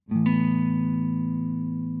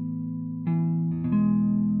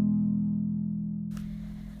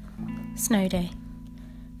Snow day.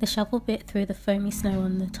 The shovel bit through the foamy snow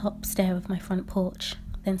on the top stair of my front porch,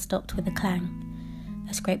 then stopped with a clang.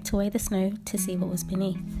 I scraped away the snow to see what was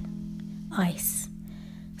beneath. Ice.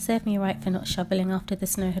 Served me right for not shoveling after the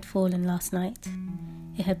snow had fallen last night.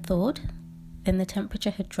 It had thawed, then the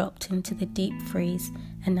temperature had dropped into the deep freeze,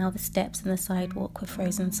 and now the steps and the sidewalk were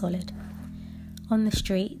frozen solid. On the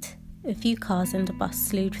street, a few cars and a bus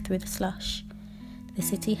slewed through the slush. The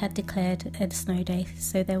city had declared a snow day,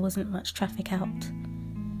 so there wasn't much traffic out.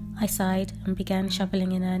 I sighed and began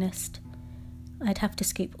shoveling in earnest. I'd have to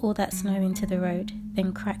scoop all that snow into the road,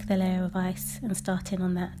 then crack the layer of ice and start in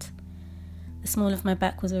on that. The small of my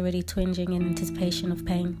back was already twinging in anticipation of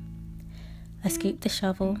pain. I scooped the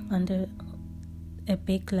shovel under a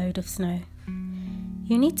big load of snow.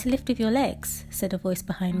 "You need to lift with your legs," said a voice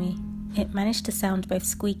behind me. It managed to sound both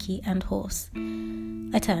squeaky and hoarse.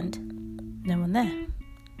 I turned. No one there.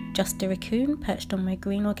 Just a raccoon perched on my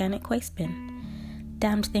green organic waste bin.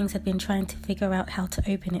 Damned things had been trying to figure out how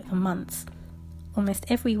to open it for months. Almost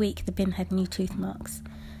every week the bin had new tooth marks.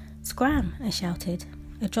 "Scram!" I shouted.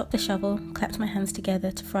 I dropped the shovel, clapped my hands together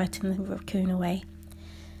to frighten the raccoon away.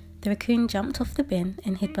 The raccoon jumped off the bin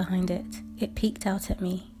and hid behind it. It peeked out at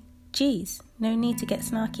me. "Geez, no need to get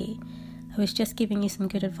snarky. I was just giving you some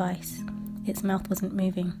good advice." Its mouth wasn't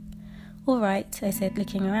moving. "All right," I said,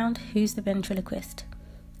 looking around. "Who's the ventriloquist?"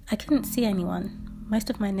 I couldn't see anyone.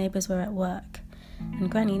 Most of my neighbours were at work,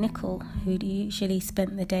 and Granny Nickel, who'd usually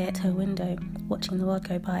spent the day at her window watching the world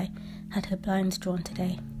go by, had her blinds drawn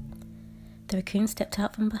today. The raccoon stepped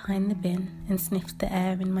out from behind the bin and sniffed the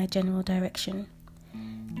air in my general direction.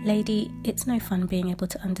 "Lady, it's no fun being able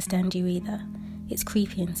to understand you either. It's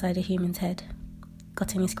creepy inside a human's head.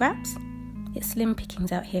 Got any scraps? It's slim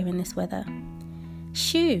pickings out here in this weather."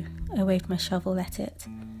 "Shoo!" I waved my shovel at it.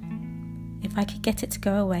 If I could get it to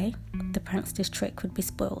go away, the prankster's trick would be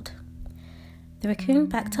spoiled. The raccoon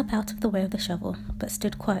backed up out of the way of the shovel, but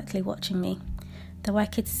stood quietly watching me, though I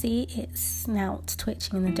could see its snout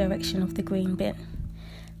twitching in the direction of the green bin.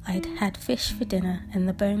 I'd had fish for dinner, and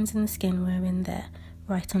the bones and the skin were in there,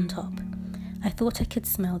 right on top. I thought I could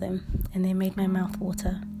smell them, and they made my mouth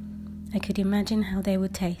water. I could imagine how they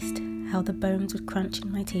would taste, how the bones would crunch in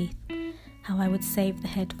my teeth, how I would save the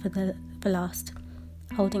head for last,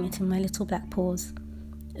 holding it in my little black paws.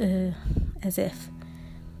 As if.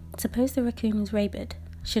 Suppose the raccoon was rabid.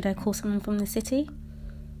 Should I call someone from the city?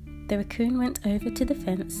 The raccoon went over to the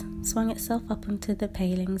fence, swung itself up onto the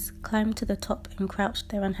palings, climbed to the top and crouched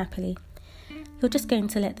there unhappily. "You're just going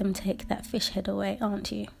to let them take that fish head away,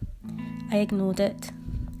 aren't you?" I ignored it.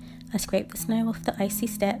 I scraped the snow off the icy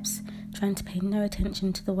steps, trying to pay no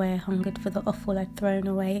attention to the way I hungered for the offal I'd thrown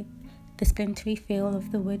away, the splintery feel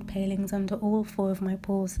of the wood palings under all four of my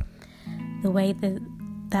paws, the way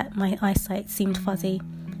that my eyesight seemed fuzzy,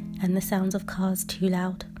 and the sounds of cars too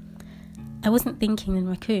loud. I wasn't thinking in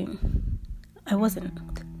raccoon. I wasn't.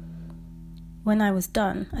 When I was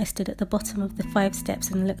done, I stood at the bottom of the 5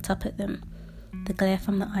 steps and looked up at them. The glare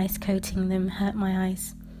from the ice coating them hurt my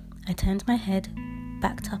eyes. I turned my head,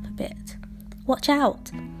 backed up a bit. "Watch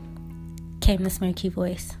out!" came the smoky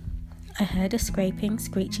voice. I heard a scraping,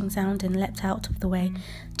 screeching sound and leapt out of the way,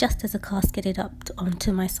 just as a car skidded up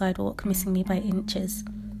onto my sidewalk, missing me by inches.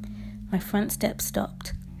 My front step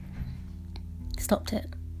stopped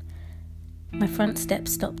it. My front step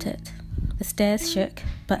stopped it. The stairs shook,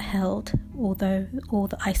 but held, although all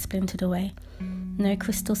the ice splintered away. No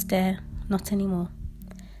crystal stair, not anymore.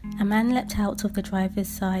 A man leapt out of the driver's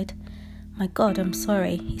side. "My God, I'm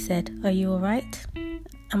sorry," he said. "Are you all right?"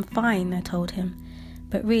 "I'm fine," I told him,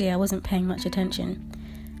 but really I wasn't paying much attention.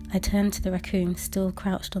 I turned to the raccoon, still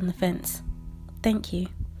crouched on the fence. "Thank you."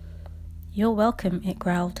 "You're welcome," it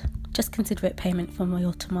growled. "Just consider it payment for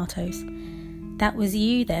your tomatoes." "That was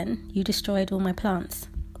you, then? You destroyed all my plants?"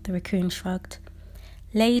 The raccoon shrugged.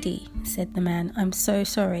 "Lady," said the man, "I'm so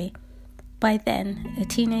sorry." By then, a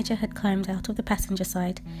teenager had climbed out of the passenger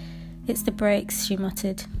side. "It's the brakes," she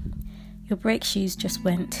muttered. "Your brake shoes just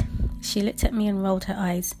went." She looked at me and rolled her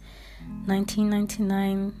eyes.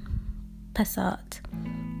 1999 Passat.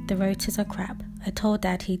 The rotors are crap. I told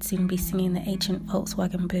Dad he'd soon be singing the ancient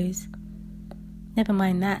Volkswagen blues. "Never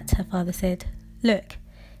mind that," her father said. "Look,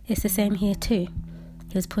 it's the same here too."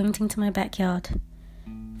 He was pointing to my backyard.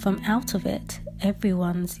 From out of it,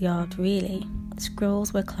 everyone's yard really.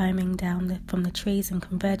 Squirrels were climbing down from the trees and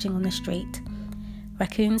converging on the street.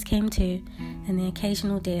 Raccoons came too, and the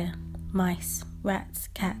occasional deer, mice, rats,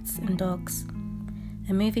 cats and dogs.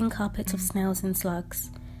 A moving carpet of snails and slugs.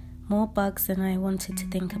 More bugs than I wanted to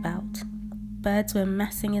think about. Birds were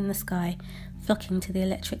massing in the sky, flocking to the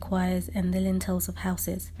electric wires and the lintels of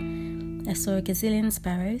houses. I saw a gazillion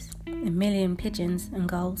sparrows, a million pigeons and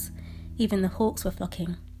gulls. Even the hawks were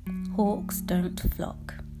flocking. Hawks don't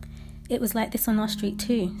flock. It was like this on our street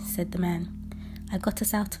too, said the man. I got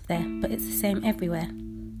us out of there, but it's the same everywhere.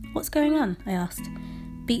 What's going on? I asked.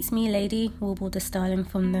 Beats me, lady, warbled a starling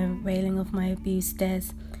from the railing of my abused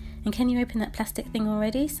stairs. And can you open that plastic thing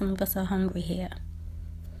already? Some of us are hungry here.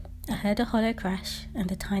 I heard a hollow crash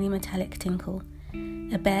and a tiny metallic tinkle.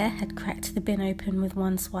 A bear had cracked the bin open with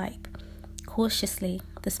one swipe. Cautiously,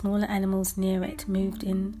 the smaller animals near it moved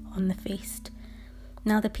in on the feast.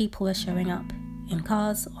 Now the people were showing up, in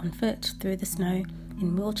cars, on foot, through the snow,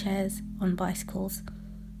 in wheelchairs, on bicycles.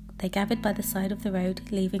 They gathered by the side of the road,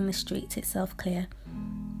 leaving the street itself clear.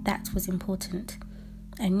 That was important.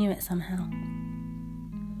 I knew it somehow.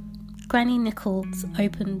 Granny Nichols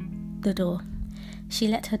opened the door. She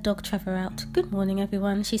let her dog Trevor out. Good morning,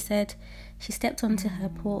 everyone, she said. She stepped onto her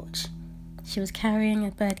porch. She was carrying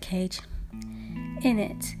a bird cage. In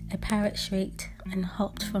it, a parrot shrieked and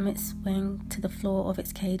hopped from its wing to the floor of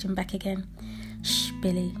its cage and back again. Shh,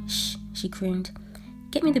 Billy, shh, she crooned.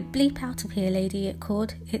 Get me the bleep out of here, lady, it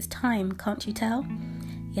called. It's time, can't you tell?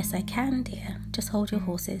 Yes, I can, dear. Just hold your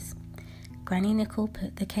horses. Granny Nickel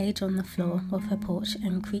put the cage on the floor of her porch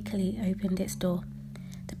and creakily opened its door.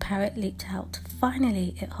 The parrot leaped out.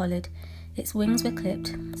 Finally, it hollered. Its wings were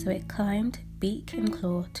clipped, so it climbed, beak and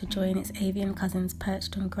claw, to join its avian cousins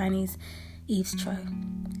perched on Granny's eaves trough.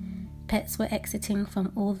 Pets were exiting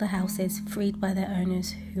from all the houses, freed by their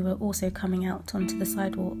owners, who were also coming out onto the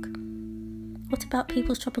sidewalk. What about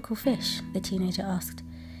people's tropical fish? The teenager asked.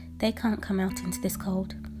 They can't come out into this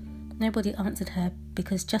cold. Nobody answered her,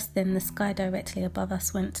 because just then the sky directly above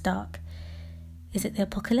us went dark. Is it the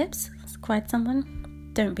apocalypse? Cried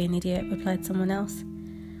someone. Don't be an idiot, replied someone else.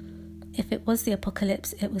 If it was the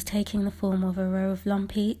apocalypse, it was taking the form of a row of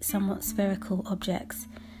lumpy, somewhat spherical objects,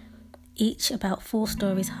 each about 4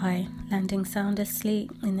 stories high, landing soundlessly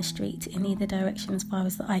in the street in either direction as far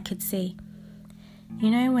as the eye could see.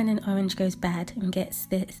 You know when an orange goes bad and gets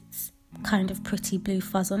this kind of pretty blue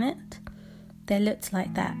fuzz on it? They looked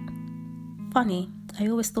like that. Funny, I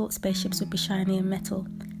always thought spaceships would be shiny and metal,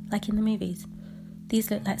 like in the movies.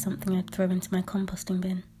 These looked like something I'd throw into my composting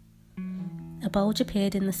bin. A bulge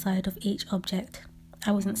appeared in the side of each object.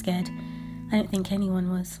 I wasn't scared. I don't think anyone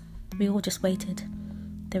was. We all just waited.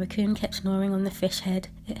 The raccoon kept gnawing on the fish head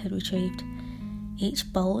it had retrieved.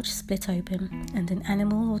 Each bulge split open, and an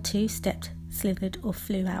animal or two stepped, slithered, or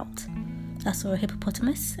flew out. I saw a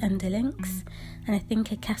hippopotamus and a lynx, and I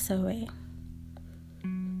think a cassowary.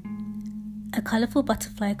 A colourful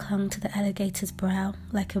butterfly clung to the alligator's brow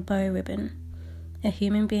like a bow ribbon. A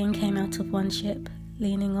human being came out of one ship,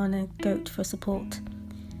 leaning on a goat for support.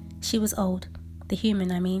 She was old, the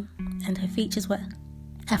human I mean, and her features were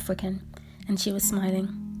African, and she was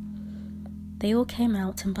smiling. They all came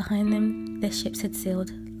out, and behind them their ships had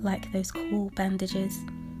sealed, like those cool bandages.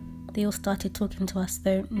 They all started talking to us,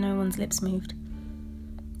 though no one's lips moved.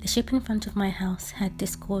 The ship in front of my house had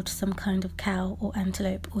disgorged some kind of cow or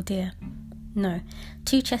antelope or deer. No,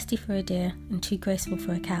 too chesty for a deer and too graceful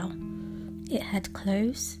for a cow. It had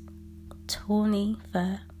close, tawny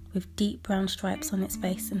fur with deep brown stripes on its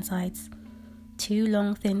face and sides. 2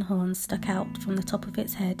 long thin horns stuck out from the top of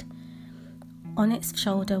its head. On its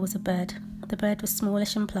shoulder was a bird. The bird was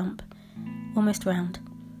smallish and plump, almost round.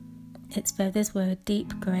 Its feathers were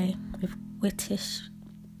deep grey with whitish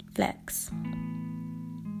flecks.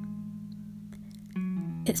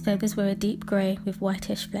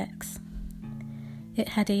 It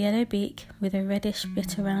had a yellow beak with a reddish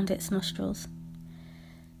bit around its nostrils.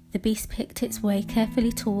 The beast picked its way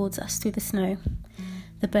carefully towards us through the snow.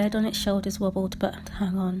 The bird on its shoulders wobbled but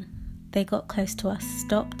hung on. They got close to us,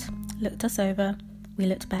 stopped, looked us over. We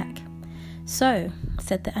looked back. So,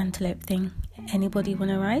 said the antelope thing, anybody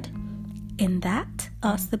want to ride? In that?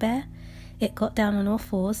 Asked the bear. It got down on all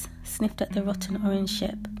 4s, sniffed at the rotten orange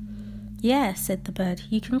ship. Yeah, said the bird,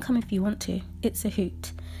 you can come if you want to. It's a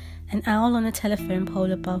hoot. An owl on a telephone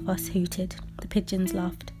pole above us hooted. The pigeons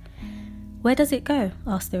laughed. Where does it go?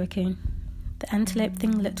 Asked the raccoon. The antelope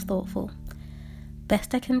thing looked thoughtful.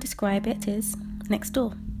 Best I can describe it is next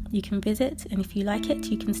door. You can visit, and if you like it,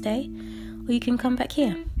 you can stay, or you can come back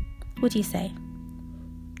here. What do you say?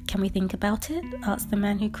 Can we think about it? Asked the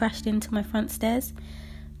man who crashed into my front stairs.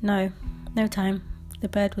 No time. The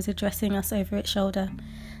bird was addressing us over its shoulder.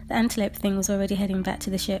 The antelope thing was already heading back to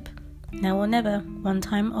the ship. Now or never,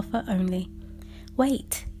 one-time offer only.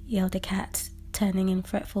 Wait, yelled a cat, turning in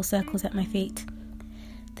fretful circles at my feet.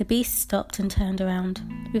 The The beast stopped and turned around.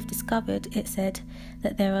 We've discovered, it said,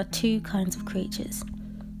 that there are two kinds of creatures.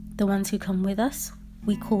 The ones who come with us,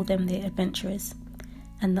 we call them the adventurers.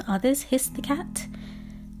 And the others, hissed the cat,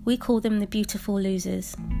 we call them the beautiful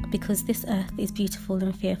losers, because this earth is beautiful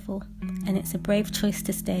and fearful, and it's a brave choice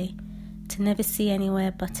to stay, to never see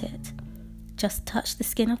anywhere but it. Just touch the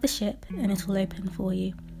skin of the ship and it will open for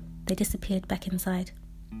you. They disappeared back inside.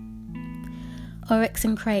 Oryx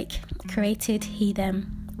and Crake, created he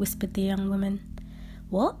them, whispered the young woman.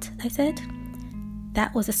 What? I said.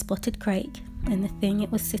 That was a spotted crake, and the thing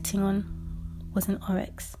it was sitting on was an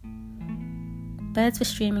oryx. Birds were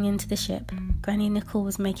streaming into the ship. Granny Nickel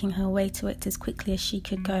was making her way to it as quickly as she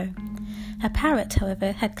could go. Her parrot,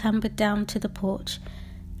 however, had clambered down to the porch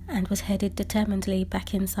and was headed determinedly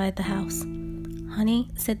back inside the house. Honey,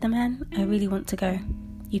 said the man, I really want to go.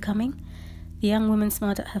 You coming? The young woman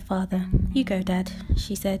smiled at her father. You go, Dad,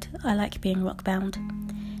 she said. I like being rock-bound.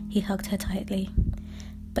 He hugged her tightly.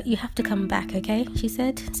 But you have to come back, okay? She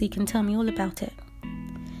said, so you can tell me all about it.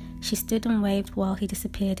 She stood and waved while he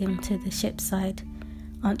disappeared into the ship's side.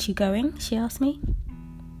 Aren't you going? She asked me.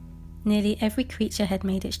 Nearly every creature had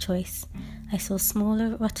made its choice. I saw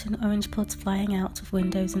smaller, rotten orange pods flying out of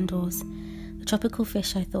windows and doors. The tropical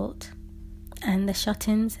fish, I thought. And the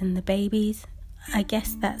shut-ins and the babies. I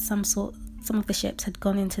guessed that some of the ships had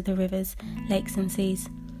gone into the rivers, lakes and seas.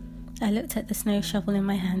 I looked at the snow shovel in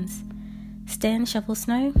my hands. Stay and shovel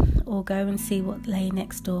snow, or go and see what lay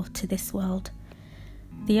next door to this world.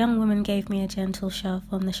 The young woman gave me a gentle shove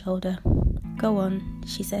on the shoulder. Go on,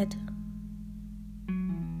 she said.